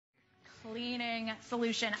cleaning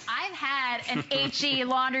solution. I've had an HE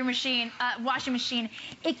laundry machine, washing machine.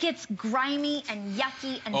 It gets grimy and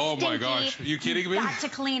yucky and stinky. My gosh, are you kidding me? You've got to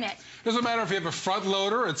clean it. Doesn't matter if you have a front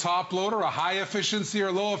loader, a top loader, a high efficiency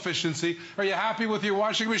or low efficiency. Are you happy with your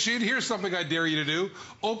washing machine? Here's something I dare you to do.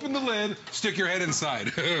 Open the lid, stick your head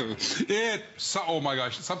inside. Oh my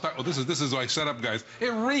gosh, sometimes, this is my setup, guys.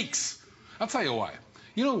 It reeks. I'll tell you why.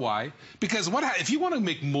 You know why? Because if you want to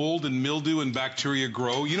make mold and mildew and bacteria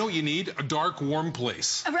grow, you know what you need? A dark, warm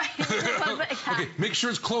place. Right. Okay, make sure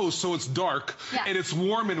it's closed so it's dark and it's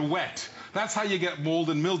warm and wet. That's how you get mold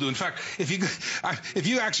and mildew. In fact, if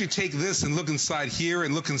you actually take this and look inside here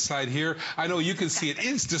and look inside here, I know you can see it.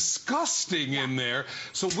 It's disgusting in there.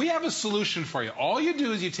 So we have a solution for you. All you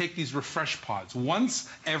do is you take these refresh pods. Once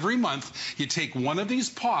every month, you take one of these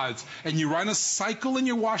pods and you run a cycle in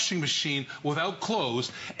your washing machine without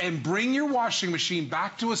clothes and bring your washing machine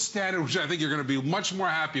back to a standard, which I think you're going to be much more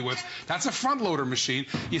happy with. That's a front loader machine.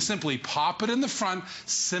 You simply pop it in the front.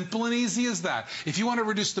 Simple and easy as that. If you want to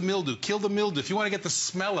reduce the mildew, kill the mildew, if you want to get the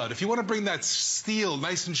smell out, if you want to bring that steel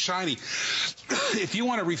nice and shiny, if you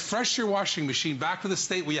want to refresh your washing machine back to the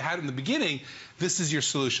state where you had it in the beginning, this is your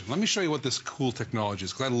solution. Let me show you what this cool technology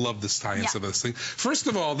is, because I love this science of this thing. First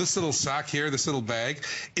of all, this little sack here, this little bag,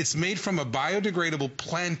 it's made from a biodegradable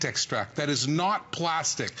plant extract. That is not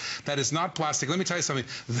plastic. That is not plastic. Let me tell you something.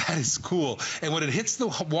 That is cool. And when it hits the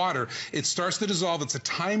water, it starts to dissolve. It's a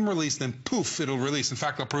time release, then poof, it'll release. In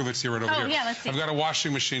fact, I'll prove it to you right over here. Yeah, let's see. I've got a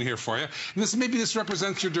washing machine here for you. And maybe this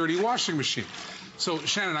represents your dirty washing machine. So,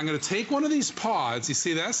 Shannon, I'm going to take one of these pods. You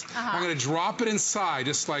see this? I'm going to drop it inside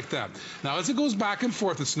just like that. Now, as it goes back and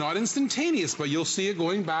forth, it's not instantaneous, but you'll see it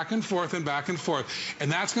going back and forth and back and forth.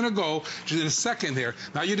 And that's going to go in a second here.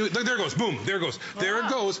 Now, you do it. There it goes. Boom. There it goes. There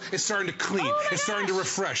it goes. It's starting to clean. It's starting to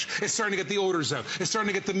refresh. It's starting to get the odors out. It's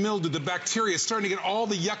starting to get the mildew, the bacteria. It's starting to get all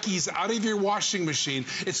the yuckies out of your washing machine.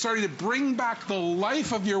 It's starting to bring back the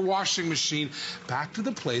life of your washing machine back to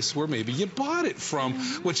the place where maybe you bought it from,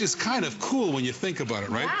 which is kind of cool when you think about it,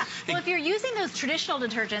 right? Yeah. Well, if you're using those traditional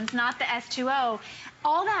detergents, not the S2O,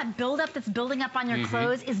 all that buildup that's building up on your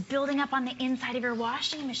clothes is building up on the inside of your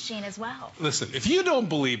washing machine as well. Listen, if you don't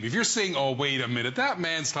believe me, if you're saying, oh, wait a minute, that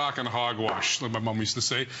man's talking hogwash, like my mom used to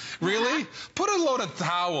say. Really? Put a load of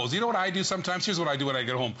towels. You know what I do sometimes? Here's what I do when I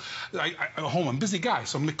get home. I'm a busy guy,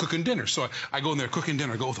 so I'm cooking dinner. So I go in there cooking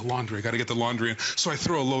dinner. I go, oh, the laundry. I got to get the laundry in. So I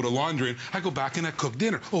throw a load of laundry in. I go back and I cook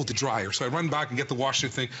dinner. Oh, the dryer. So I run back and get the washing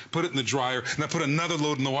thing, put it in the dryer, and I put another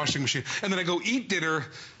load in the washing machine. And then I go eat dinner,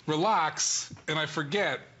 relax, and I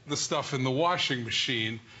forget the stuff in the washing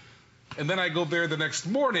machine. And then I go there the next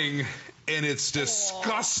morning, and it's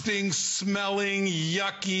disgusting, smelling,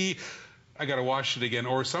 yucky. I got to wash it again,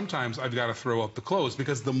 or sometimes I've got to throw out the clothes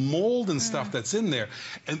because the mold and stuff that's in there.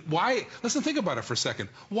 And why? Listen, think about it for a second.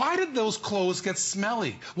 Why did those clothes get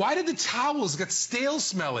smelly? Why did the towels get stale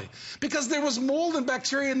smelly? Because there was mold and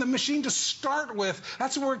bacteria in the machine to start with.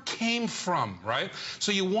 That's where it came from, right?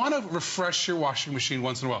 So you want to refresh your washing machine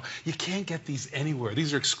once in a while. You can't get these anywhere.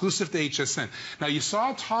 These are exclusive to HSN. Now, you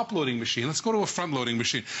saw a top-loading machine. Let's go to a front-loading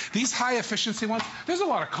machine. These high-efficiency ones, there's a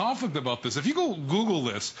lot of conflict about this. If you go Google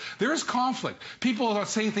this, there is conflict. People are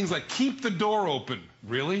saying things like, keep the door open.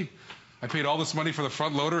 Really? I paid all this money for the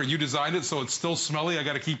front loader and you designed it so it's still smelly. I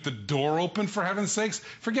got to keep the door open, for heaven's sakes.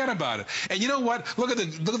 Forget about it. And you know what? Look at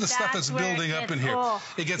the stuff that's building up in here.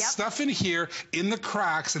 It gets stuff in here in the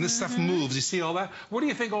cracks, and this stuff moves. You see all that? What do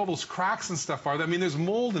you think all those cracks and stuff are? I mean, there's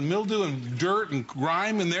mold and mildew and dirt and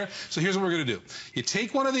grime in there. So here's what we're going to do. You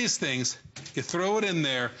take one of these things, you throw it in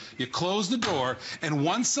there, you close the door, and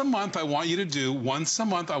once a month I want you to do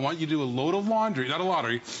a load of laundry, not a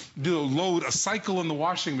lottery, a cycle in the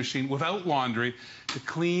washing machine without laundry to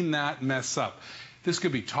clean that mess up. This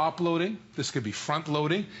could be top loading, this could be front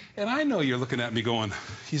loading, and I know you're looking at me going,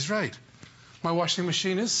 he's right. My washing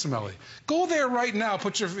machine is smelly. Go there right now,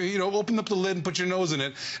 put your, open up the lid and put your nose in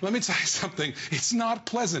it. Let me tell you something, it's not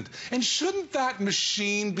pleasant. And shouldn't that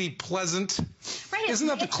machine be pleasant? Right. Isn't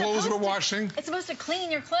that the clothes we're washing? It's supposed to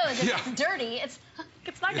clean your clothes. If it's dirty, it's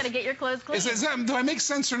not going to get your clothes clean. Do I make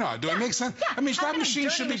sense or not? Do I make sense? Yeah. I mean, that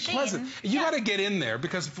machine should be pleasant. You got to get in there,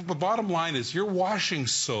 because the bottom line is your washing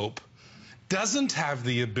soap doesn't have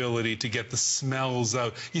the ability to get the smells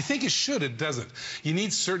out. You think it should, it doesn't. You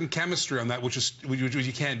need certain chemistry on that, which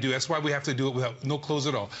you can't do. That's why we have to do it without no clothes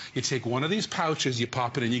at all. You take one of these pouches, you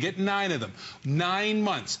pop it in, you get 9 of them. 9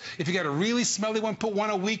 months. If you got a really smelly one, put one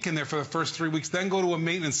a week in there for the first 3 weeks, then go to a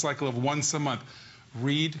maintenance cycle of once a month.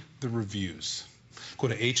 Read the reviews. Go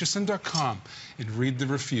to hsn.com and read the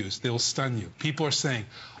reviews. They'll stun you. People are saying,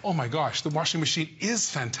 oh my gosh, the washing machine is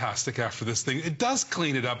fantastic after this thing. It does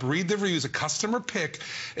clean it up. Read the reviews, a customer pick,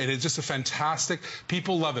 and it's just a fantastic.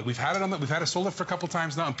 People love it. We've had it sold it for a couple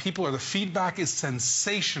times now, and the feedback is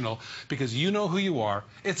sensational because you know who you are.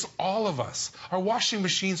 It's all of us. Our washing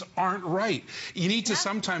machines aren't right. You need to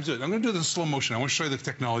sometimes do it. I'm going to do this in slow motion. I want to show you the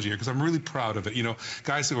technology here because I'm really proud of it. You know,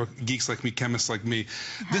 guys who are geeks like me, chemists like me.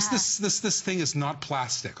 This thing is not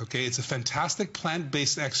plastic, okay? It's a fantastic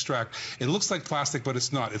plant-based extract. It looks like plastic, but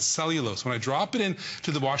it's not. It's cellulose. When I drop it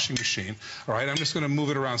into the washing machine, all right, I'm just going to move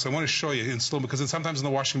it around. So I want to show you in slow, because sometimes in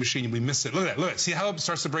the washing machine we miss it. Look at that. Look at it. See how it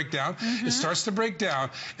starts to break down? It starts to break down,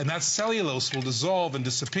 and that cellulose will dissolve and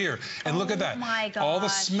disappear. And look at that. My gosh, all the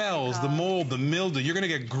smells, the mold, the mildew. You're going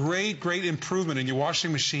to get great improvement in your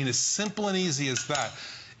washing machine. As simple and easy as that.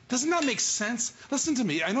 Doesn't that make sense? Listen to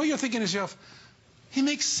me. I know you're thinking to yourself, it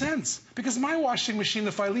makes sense, because my washing machine,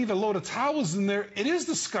 if I leave a load of towels in there, it is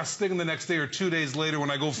disgusting the next day or 2 days later when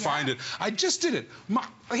I go find it. I just did it.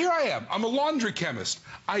 Here I am. I'm a laundry chemist.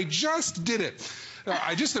 I just did it.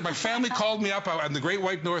 My family called me up out in the Great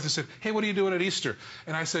White North and said, hey, what are you doing at Easter?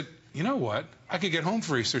 And I said, you know what? I could get home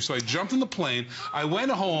for Easter. So I jumped in the plane. I went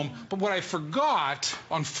home. But what I forgot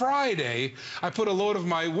on Friday, I put a load of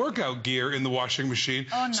my workout gear in the washing machine.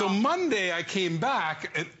 Oh, no. So Monday I came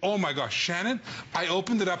back and, oh my gosh, Shannon, I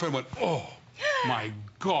opened it up and went, oh my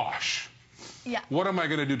gosh. Yeah. What am I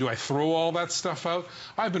going to do? Do I throw all that stuff out?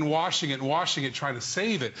 I've been washing it, trying to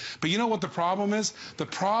save it. But you know what the problem is? The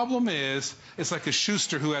problem is it's like a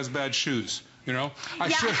Schuster who has bad shoes. You know, you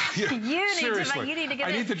need to get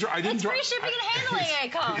it. It's free shipping and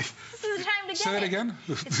handling, Akos. This is the time to get it. Say that again?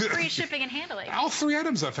 It's free shipping and handling. All 3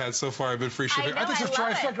 items I've had so far have been free shipping. I know, think it's a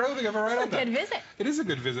trifecta. I don't think I've ever read that. It's a good visit. It is a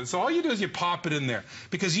good visit. So all you do is you pop it in there.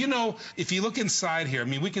 Because, you know, if you look inside here, I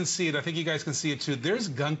mean, we can see it. I think you guys can see it, too. There's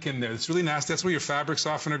gunk in there. It's really nasty. That's where your fabric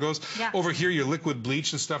softener goes. Yeah. Over here, your liquid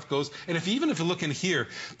bleach and stuff goes. And even if you look in here,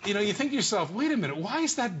 you know, you think to yourself, wait a minute, why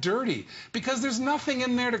is that dirty? Because there's nothing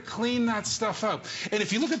in there to clean that stuff out. And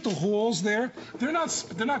if you look at the holes there, they're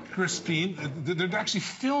not crispy. They're actually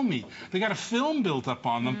filmy. They got a film built up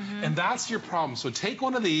on them, and that's your problem. So take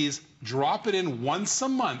one of these, drop it in once a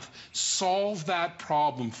month, solve that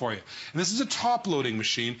problem for you. And this is a top-loading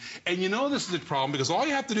machine, and you know this is a problem because all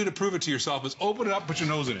you have to do to prove it to yourself is open it up, put your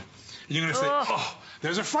nose in it. And you're going to say, oh,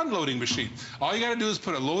 there's a front-loading machine. All you got to do is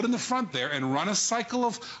put a load in the front there and run a cycle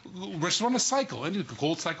And you can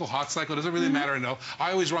cold cycle, hot cycle, it doesn't really matter. No,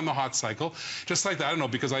 I always run the hot cycle, just like that. I don't know,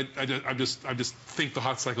 because I just think the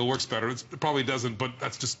hot cycle works better. It probably doesn't, but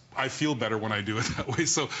that's just, I feel better when I do it that way.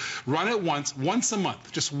 So run it once a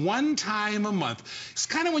month, just one time a month. It's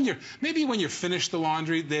kind of maybe when you're finished the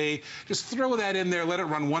laundry day, just throw that in there, let it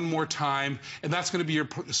run one more time, and that's going to be your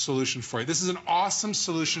solution for you. This is an awesome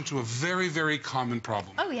solution to a very common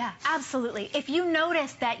problem. Oh yeah, absolutely. If you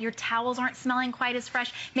notice that your towels aren't smelling quite as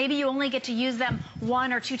fresh, maybe you only get to use them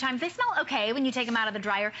 1 or 2 times. They smell okay when you take them out of the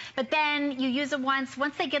dryer, but then you use them once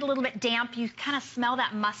they get a little bit damp, you kind of smell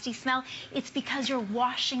that musty smell. It's because your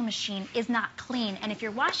washing machine is not clean. And if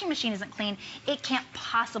your washing machine isn't clean, it can't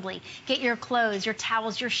possibly get your clothes, your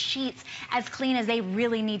towels, your sheets as clean as they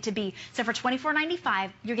really need to be. So for $24.95,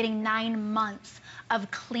 you're getting 9 months of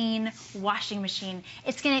clean washing machine.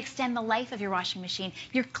 It's going to extend the life of your washing machine.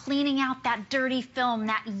 You're cleaning out that dirty film,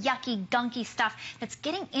 that yucky, gunky stuff that's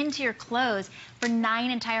getting into your clothes for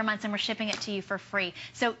 9 entire months, and we're shipping it to you for free.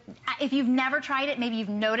 So if you've never tried it, maybe you've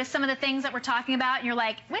noticed some of the things that we're talking about, and you're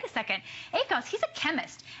like, wait a second, Akos, he's a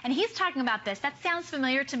chemist, and he's talking about this. That sounds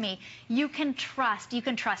familiar to me. You can trust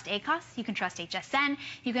Akos, you can trust HSN,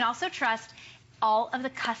 you can also trust all of the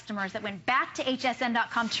customers that went back to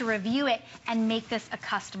hsn.com to review it and make this a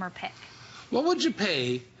customer pick. What would you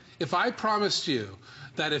pay if I promised you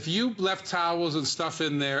that if you left towels and stuff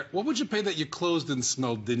in there, what would you pay that your clothes didn't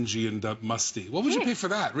smell dingy and musty? What would you pay for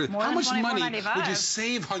that? Really? How much money would you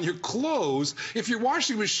save on your clothes if your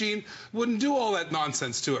washing machine wouldn't do all that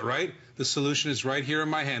nonsense to it, right? The solution is right here in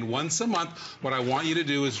my hand. Once a month, what I want you to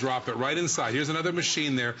do is drop it right inside. Here's another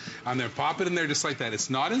machine there. On there, pop it in there just like that.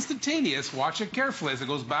 It's not instantaneous. Watch it carefully as it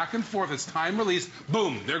goes back and forth. It's time release.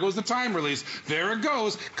 Boom, there goes the time release. There it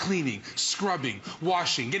goes. Cleaning, scrubbing,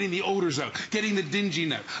 washing, getting the odors out, getting the dingy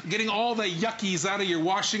machine out, getting all the yuckies out of your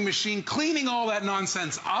washing machine, cleaning all that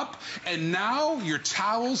nonsense up, and now your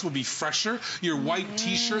towels will be fresher, your white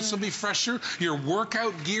t-shirts will be fresher, your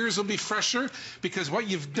workout gears will be fresher, because what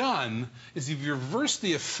you've done is you've reversed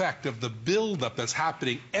the effect of the buildup that's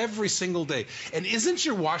happening every single day. And isn't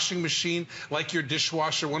your washing machine like your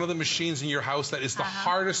dishwasher, one of the machines in your house that is the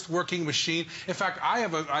hardest working machine? In fact, I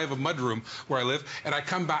have a mudroom where I live, and I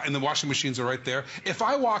come back and the washing machines are right there. If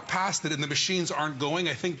I walk past it and the machines aren't going,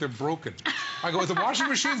 I think they're broken. I go, is the washing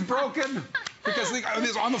machine's broken? Because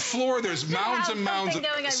on the floor, there's mounds and mounds of...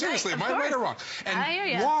 Seriously, am I right or wrong?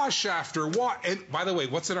 And wash after wash. And by the way,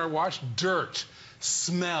 what's in our wash? Dirt.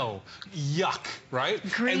 Smell, yuck, right?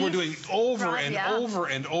 Grease, and we're doing over and over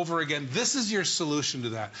and over again. This is your solution to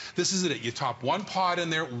that. This is it. You top one pot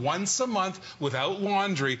in there once a month without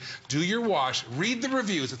laundry. Do your wash. Read the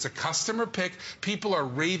reviews. It's a customer pick. People are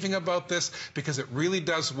raving about this because it really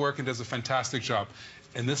does work and does a fantastic job.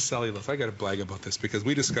 And this cellulose, I got to brag about this because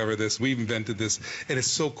we discovered this, we invented this, and it's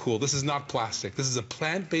so cool. This is not plastic. This is a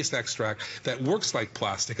plant-based extract that works like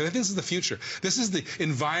plastic. And I think this is the future. This is the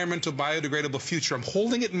environmental, biodegradable future. I'm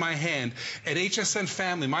holding it in my hand. At HSN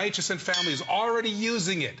Family, my HSN family is already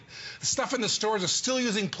using it. The stuff in the stores is still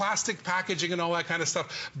using plastic packaging and all that kind of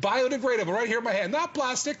stuff. Biodegradable, right here in my hand. Not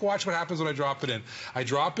plastic. Watch what happens when I drop it in. I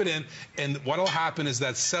drop it in, and what will happen is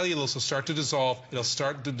that cellulose will start to dissolve. It'll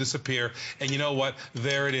start to disappear. And you know what?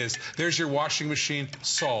 There it is. There's your washing machine,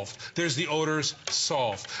 solved. There's the odors,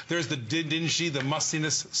 solved. There's the dingy, the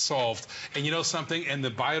mustiness, solved. And you know something? And the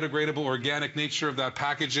biodegradable, organic nature of that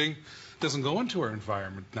packaging doesn't go into our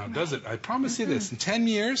environment now, does it? I promise you this. In 10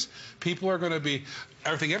 years, people are going to be,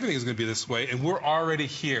 everything is going to be this way, and we're already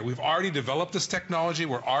here. We've already developed this technology.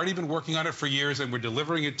 We've already been working on it for years, and we're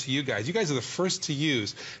delivering it to you guys. You guys are the first to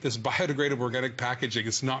use this biodegradable organic packaging.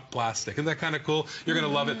 It's not plastic. Isn't that kind of cool? You're going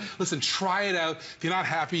to love it. Listen, try it out. If you're not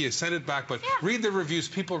happy, you send it back, but read the reviews.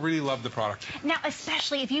 People really love the product. Now,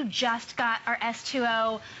 especially if you just got our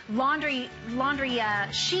S2O laundry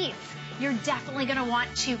sheets, you're definitely going to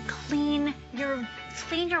want to clean your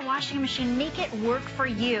washing machine, make it work for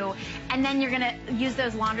you, and then you're going to use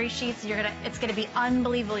those laundry sheets. It's going to be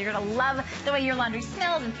unbelievable. You're going to love the way your laundry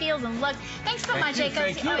smells and feels and looks. Thanks so much,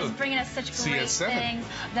 Jacob. Always bringing us such great things.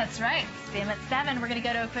 That's right. See him at 7. We're going to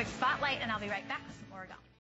go to a quick spotlight, and I'll be right back.